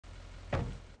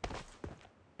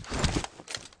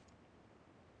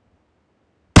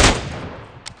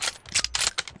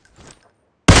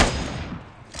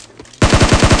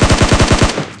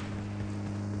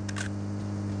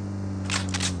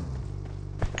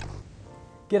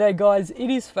G'day guys, it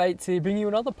is Feitz here, bringing you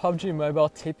another PUBG Mobile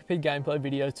TPP gameplay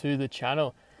video to the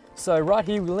channel. So right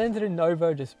here, we landed in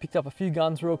Novo, just picked up a few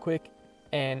guns real quick,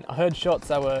 and I heard shots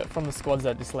that were from the squads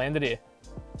that just landed here.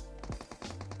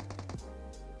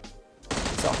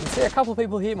 So I can see a couple of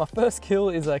people here. My first kill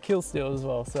is a kill steal as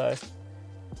well, so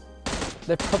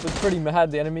they're probably pretty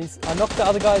mad, the enemies. I knocked the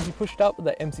other guy as he pushed up with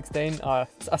the M16.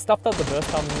 I stuffed up the burst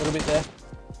timing a little bit there.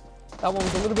 That one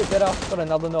was a little bit better, got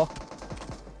another knock.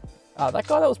 That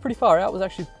guy that was pretty far out was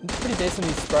actually pretty decent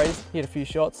in his sprays. He had a few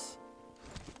shots.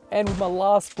 And with my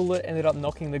last bullet, ended up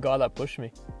knocking the guy that pushed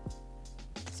me.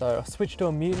 So I switched to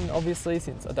a mutant, obviously,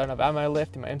 since I don't have ammo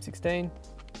left in my M16.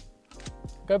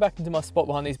 Go back into my spot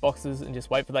behind these boxes and just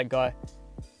wait for that guy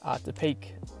to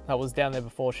peek that was down there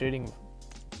before shooting.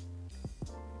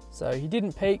 So he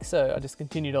didn't peek, so I just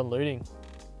continued on looting.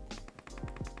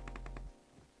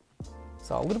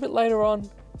 So a little bit later on,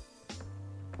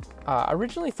 I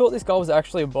originally thought this guy was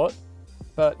actually a bot,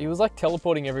 but he was like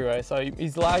teleporting everywhere, so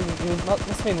he's lagging. Must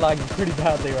have been lagging pretty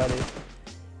badly right here.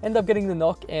 Ended up getting the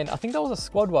knock, and I think that was a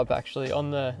squad wipe actually on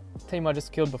the team I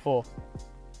just killed before.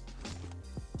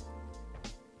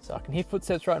 So I can hear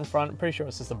footsteps right in front. I'm pretty sure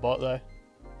it's just a bot though,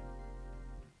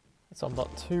 so I'm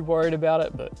not too worried about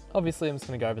it, but obviously I'm just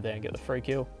going to go over there and get the free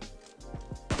kill.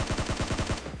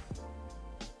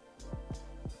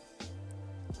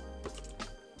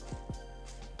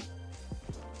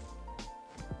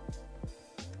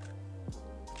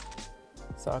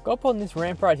 So I got up on this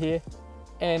ramp right here,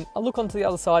 and I look onto the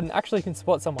other side and actually can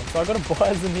spot someone. So I got a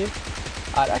Bison here.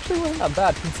 It actually wasn't that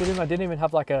bad considering I didn't even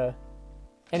have like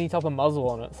any type of muzzle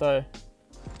on it. So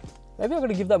maybe I've got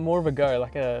to give that more of a go,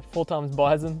 like a 4x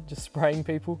Bison, just spraying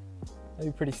people.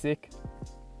 That'd be pretty sick.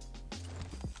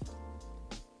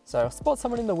 So I spot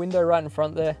someone in the window right in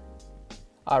front there.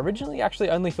 I originally actually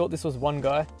only thought this was one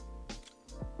guy,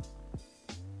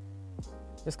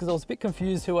 just because I was a bit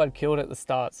confused who I'd killed at the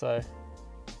start, so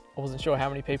I wasn't sure how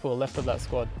many people were left of that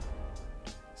squad.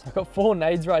 So I got 4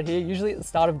 nades right here. Usually at the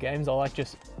start of games, I like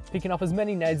just picking up as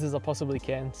many nades as I possibly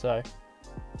can. So,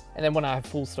 and then when I have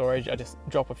full storage, I just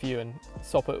drop a few and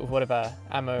swap it with whatever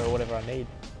ammo or whatever I need.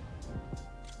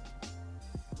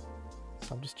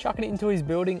 So I'm just chucking it into his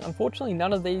building. Unfortunately,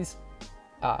 none of these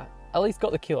at least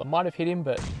got the kill. I might have hit him,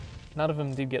 but none of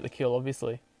them did get the kill,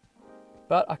 obviously.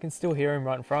 But I can still hear him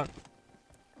right in front.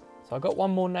 So I got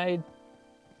one more nade.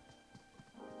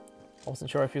 I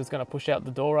wasn't sure if he was going to push out the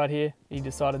door right here. He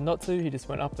decided not to. He just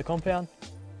went up the compound.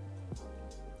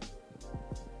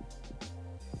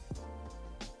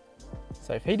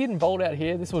 So if he didn't vault out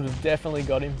here, this would have definitely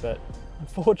got him, but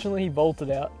unfortunately he vaulted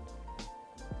out.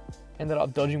 Ended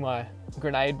up dodging my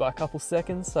grenade by a couple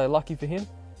seconds, so lucky for him.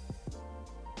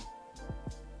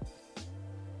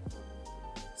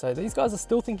 So these guys are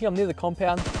still thinking I'm near the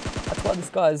compound. That's why this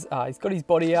guy's, he's got his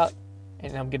body out,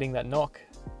 and I'm getting that knock.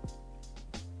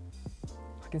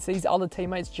 I can see his other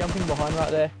teammates jumping behind right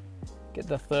there. Get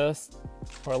the thirst,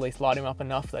 or at least light him up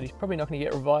enough that he's probably not going to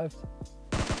get revived.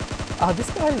 This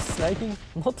guy is snaking.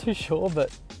 I'm not too sure,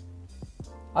 but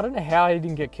I don't know how he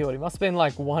didn't get killed. He must have been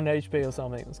like 1 HP or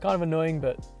something. It was kind of annoying,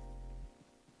 but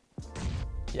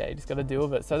yeah, you just got to deal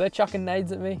with it. So they're chucking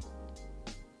nades at me.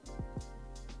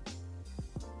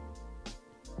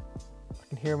 I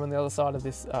can hear him on the other side of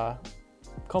this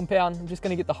compound. I'm just going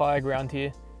to get the higher ground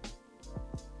here,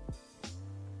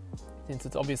 since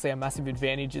it's obviously a massive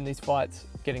advantage in these fights,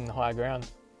 getting the higher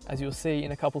ground, as you'll see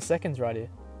in a couple seconds right here.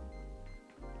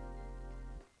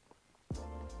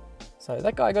 So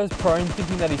that guy goes prone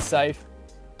thinking that he's safe,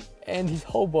 and his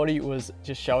whole body was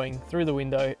just showing through the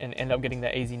window and ended up getting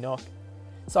that easy knock.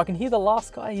 So I can hear the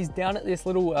last guy. He's down at this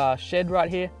little shed right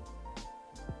here,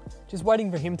 just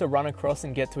waiting for him to run across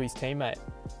and get to his teammate.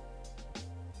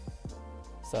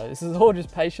 So this is all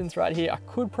just patience right here. I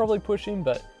could probably push him,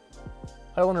 but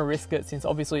I don't want to risk it, since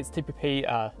obviously it's TPP.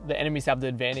 The enemies have the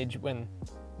advantage when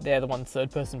they're the ones third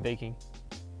person peeking.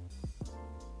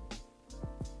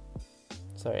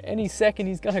 So any second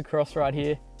he's going to cross right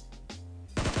here.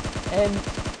 And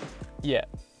yeah,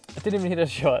 I didn't even hit a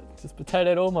shot. Just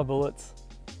potatoed all my bullets.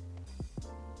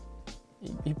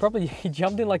 He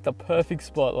jumped in like the perfect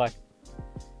spot. Like,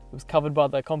 it was covered by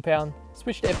the compound.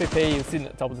 Switched to FPP, he was sitting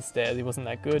at the top of the stairs. He wasn't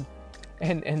that good.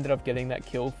 And ended up getting that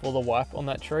kill for the wipe on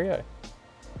that trio.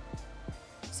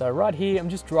 So right here, I'm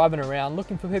just driving around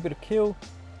looking for people to kill,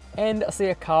 and I see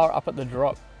a car up at the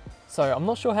drop. So I'm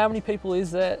not sure how many people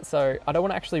is there, so I don't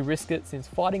want to actually risk it, since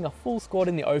fighting a full squad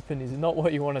in the open is not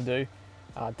what you want to do.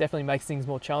 Definitely makes things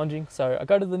more challenging. So I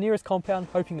go to the nearest compound,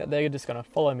 hoping that they're just going to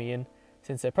follow me in,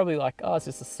 since they're probably like, oh, it's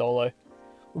just a solo.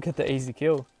 We'll get the easy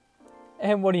kill.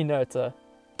 And what do you know, it's a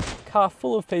car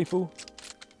full of people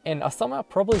and I somehow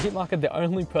probably hit marked the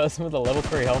only person with a level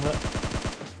 3 helmet.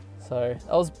 So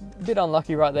I was a bit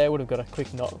unlucky right there, would have got a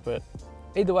quick knock, but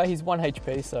either way he's 1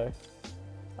 HP, so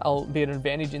I'll be at an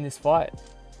advantage in this fight.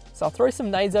 So I'll throw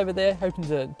some nades over there, hoping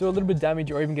to do a little bit of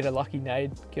damage or even get a lucky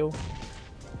nade kill.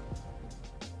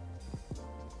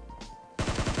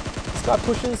 This guy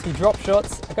pushes, he drops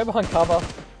shots, I go behind cover,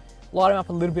 light him up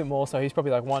a little bit more, so he's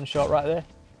probably like 1 shot right there.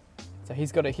 So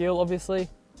he's got a heal obviously.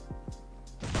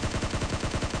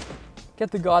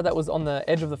 Get the guy that was on the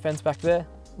edge of the fence back there.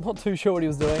 Not too sure what he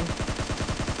was doing.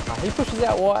 He pushes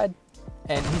out wide,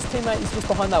 and his teammate is just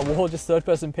behind that wall, just third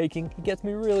person peeking. He gets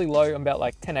me really low, I'm about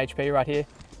like 10 HP right here.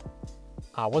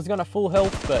 I was gonna full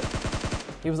health, but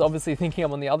he was obviously thinking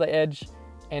I'm on the other edge,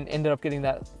 and ended up getting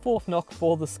that 4th knock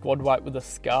for the squad wipe with a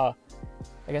scar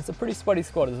against a pretty sweaty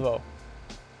squad as well.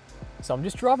 So I'm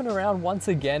just driving around once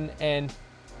again, and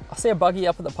I see a buggy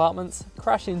up at the apartments,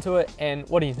 crash into it, and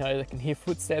what do you know, I can hear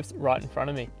footsteps right in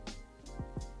front of me.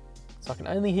 So I can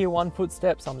only hear 1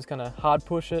 footstep, so I'm just gonna hard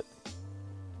push it.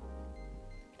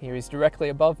 Here he's directly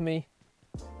above me.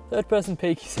 Third person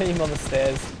peek, you see him on the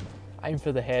stairs, aim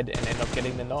for the head and end up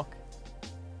getting the knock.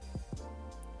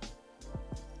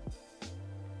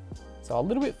 So a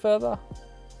little bit further,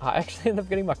 I actually end up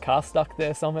getting my car stuck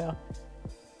there somehow.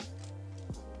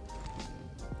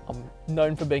 I'm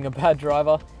known for being a bad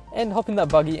driver, and hop in that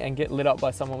buggy and get lit up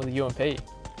by someone with a UMP.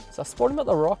 So I spot him at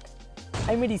the rock,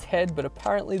 aim at his head, but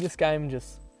apparently this game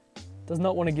just does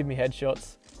not want to give me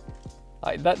headshots.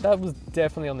 Like that was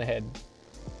definitely on the head.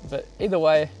 But either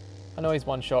way, I know he's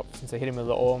 1 shot since I hit him with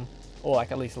the arm, or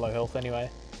like at least low health anyway.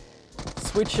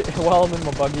 Switch it while I'm in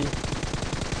my buggy,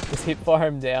 just hit fire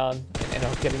him down and end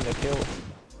up getting the kill.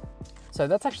 So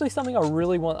that's actually something I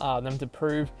really want them to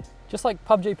prove. Just like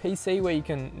PUBG PC, where you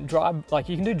can drive, like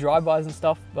you can do drive-bys and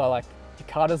stuff, but like your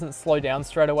car doesn't slow down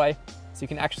straight away, so you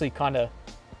can actually kind of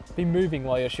be moving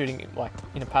while you're shooting like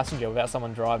in a passenger without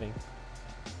someone driving.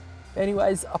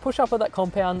 Anyways, I push up at that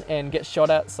compound and get shot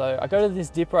at, so I go to this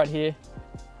dip right here.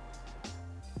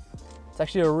 It's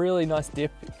actually a really nice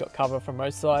dip, you've got cover from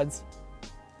most sides.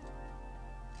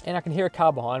 And I can hear a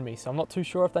car behind me, so I'm not too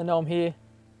sure if they know I'm here.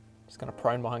 Just gonna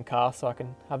prone behind car so I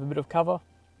can have a bit of cover.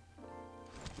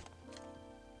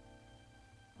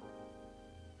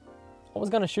 I was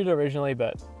gonna shoot it originally,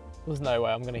 but there was no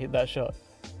way I'm gonna hit that shot.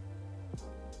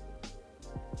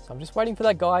 So I'm just waiting for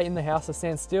that guy in the house to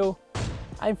stand still,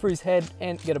 aim for his head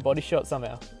and get a body shot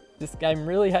somehow. This game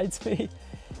really hates me.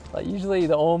 Like usually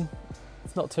the ARM,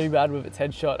 it's not too bad with its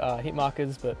headshot hit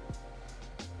markers, but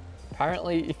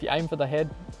apparently if you aim for the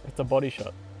head, it's a body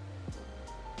shot.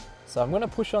 So I'm gonna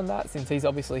push on that since he's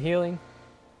obviously healing.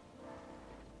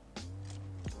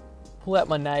 Pull out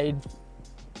my nade.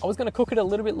 I was gonna cook it a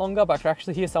little bit longer, but I could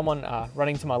actually hear someone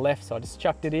running to my left, so I just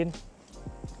chucked it in.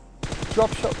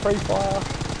 Drop shot pre-fire,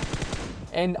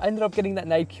 and I ended up getting that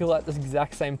nade kill at the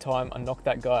exact same time I knocked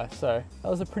that guy. So that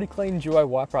was a pretty clean duo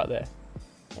wipe right there.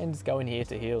 And just go in here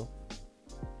to heal.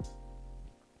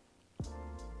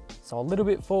 So a little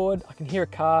bit forward, I can hear a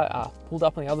car pulled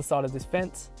up on the other side of this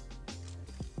fence.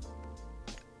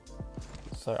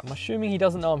 So I'm assuming he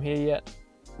doesn't know I'm here yet.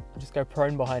 I just go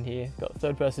prone behind here, got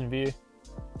 3rd person view.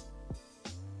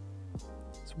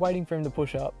 Just waiting for him to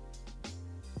push up.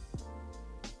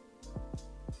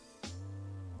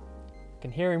 I can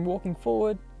hear him walking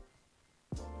forward.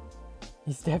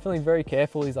 He's definitely very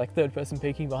careful. He's like 3rd person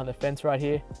peeking behind the fence right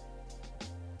here.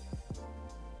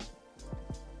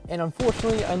 And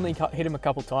unfortunately, I only hit him a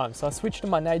couple times. So I switched to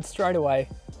my nade straight away,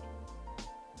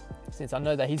 since I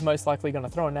know that he's most likely going to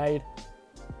throw a nade.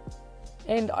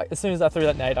 And as soon as I threw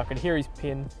that nade, I could hear his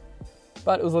pin,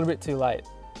 but it was a little bit too late.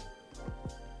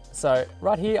 So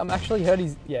right here, I'm actually hurt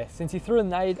his, since he threw a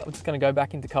nade, I'm just going to go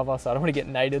back into cover, so I don't want to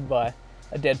get naded by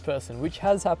a dead person, which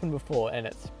has happened before, and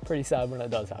it's pretty sad when it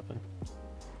does happen.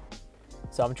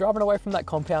 So I'm driving away from that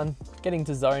compound, getting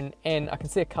to zone, and I can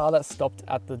see a car that stopped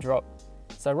at the drop.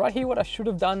 So right here, what I should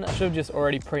have done, I should have just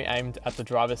already pre-aimed at the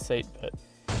driver's seat, but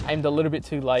aimed a little bit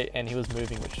too late and he was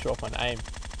moving, which threw off my aim.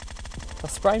 I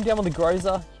sprayed him down with the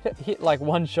Groza, hit like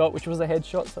 1 shot, which was a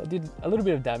headshot, so I did a little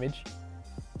bit of damage.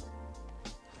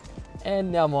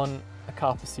 And now I'm on a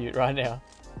car pursuit right now.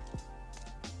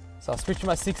 So I'll switch to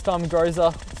my 6-time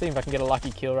Groza, see if I can get a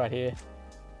lucky kill right here.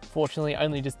 Fortunately,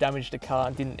 only just damaged the car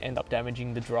and didn't end up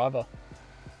damaging the driver.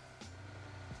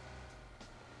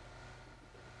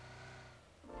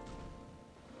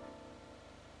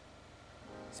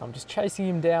 So I'm just chasing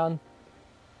him down.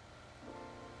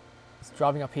 Just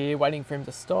driving up here, waiting for him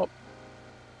to stop.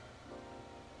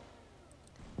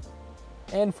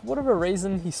 And for whatever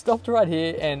reason, he stopped right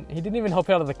here and he didn't even hop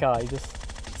out of the car. He just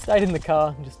stayed in the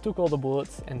car and just took all the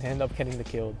bullets and ended up getting the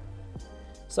kill.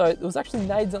 So there was actually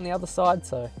nades on the other side,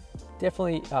 so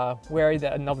definitely wary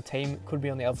that another team could be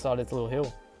on the other side of this little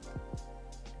hill.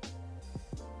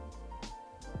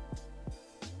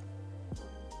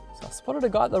 So I spotted a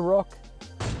guy at the rock.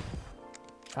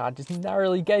 Just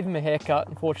narrowly gave him a haircut.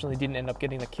 Unfortunately didn't end up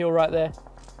getting the kill right there.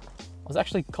 I was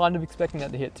actually kind of expecting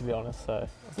that to hit, to be honest, so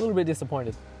I was a little bit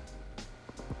disappointed.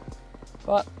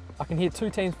 But I can hear two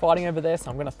teams fighting over there, so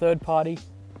I'm going to third party.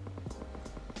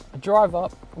 I drive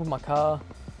up with my car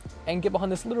and get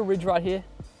behind this little ridge right here.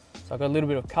 So I've got a little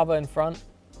bit of cover in front.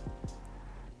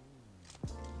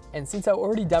 And since I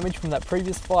already damaged from that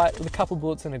previous fight with a couple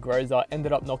bullets and a groza, I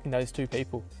ended up knocking those two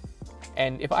people.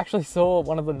 And if I actually saw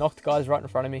one of the knocked guys right in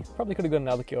front of me, probably could have got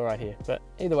another kill right here. But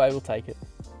either way, we'll take it.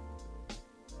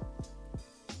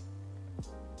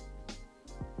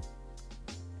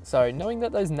 So knowing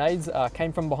that those nades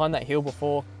came from behind that hill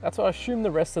before, that's what I assume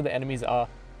the rest of the enemies are.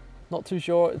 Not too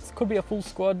sure, it could be a full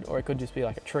squad or it could just be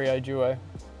like a trio duo.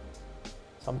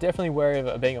 So I'm definitely wary of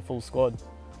it being a full squad.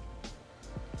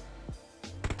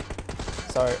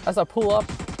 So as I pull up,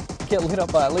 get lit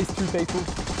up by at least two people,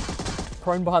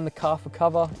 prone behind the car for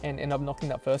cover and end up knocking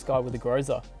that first guy with the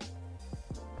groza.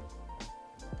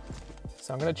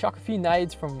 So I'm going to chuck a few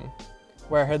nades from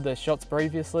where I heard the shots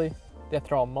previously. They're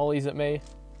throwing mollies at me.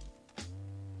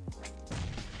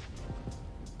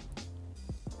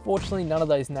 Fortunately, none of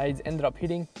those nades ended up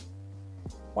hitting.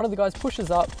 One of the guys pushes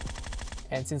up,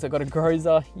 and since I got a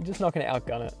groza, you're just not going to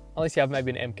outgun it, unless you have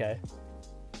maybe an MK.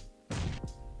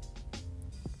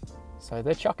 So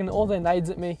they're chucking all their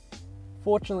nades at me.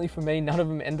 Fortunately for me, none of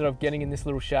them ended up getting in this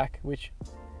little shack, which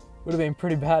would have been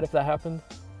pretty bad if that happened.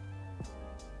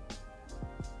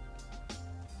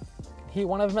 Hear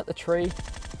one of them at the tree.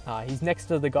 He's next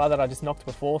to the guy that I just knocked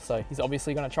before, so he's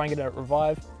obviously going to try and get a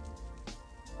revive.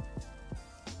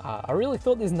 I really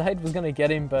thought this nade was going to get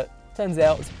him, but turns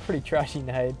out it's a pretty trashy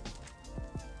nade.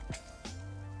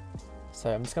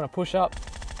 So I'm just going to push up.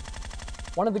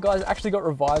 One of the guys actually got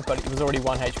revived, but it was already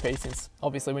 1 HP, since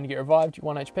obviously when you get revived, you're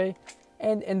 1 HP.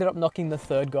 And ended up knocking the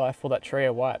third guy for that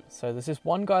trio wipe. So there's just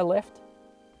one guy left.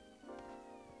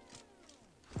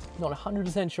 Not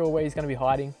 100% sure where he's going to be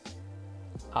hiding.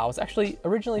 I was actually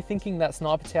originally thinking that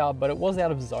sniper tower, but it was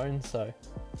out of zone, so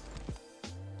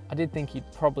I did think he'd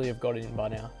probably have got it in by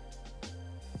now.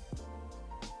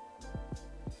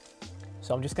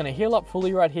 So I'm just going to heal up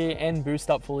fully right here and boost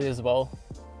up fully as well,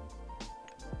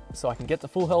 so I can get to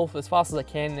full health as fast as I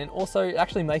can, and also it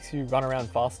actually makes you run around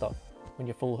faster when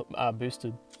you're full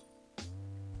boosted.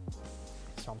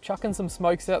 So I'm chucking some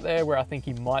smokes out there where I think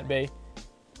he might be.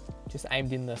 Just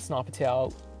aimed in the sniper tower,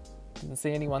 didn't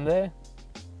see anyone there.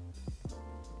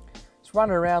 Just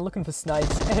running around looking for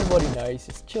snakes, and what do you know, he's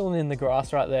just chilling in the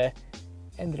grass right there.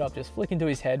 Ended up just flicking to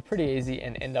his head pretty easy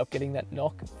and end up getting that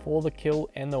knock for the kill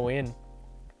and the win.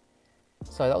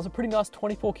 So that was a pretty nice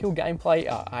 24 kill gameplay.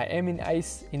 I am in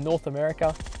Ace in North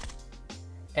America.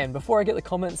 And before I get the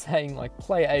comments saying like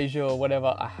play Asia or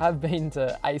whatever, I have been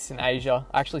to Ace in Asia.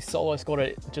 I actually solo scored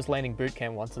it just landing boot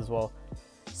camp once as well.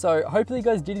 So hopefully you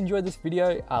guys did enjoy this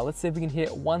video. Let's see if we can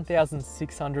hit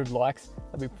 1,600 likes.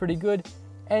 That'd be pretty good.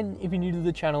 And if you're new to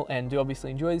the channel and do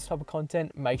obviously enjoy this type of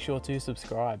content, make sure to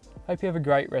subscribe. Hope you have a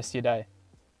great rest of your day.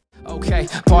 Okay,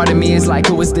 part of me is like,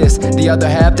 who is this? The other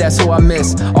half, that's who I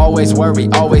miss. Always worry,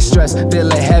 always stress,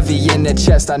 feeling heavy in the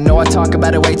chest. I know I talk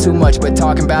about it way too much, but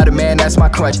talking about it, man, that's my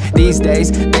crutch. These days,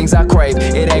 things I crave,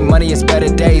 it ain't money, it's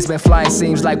better days. Been flying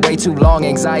seems like way too long,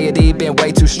 anxiety been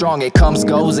way too strong. It comes,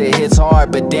 goes, it hits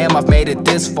hard, but damn, I've made it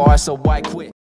this far, so why quit?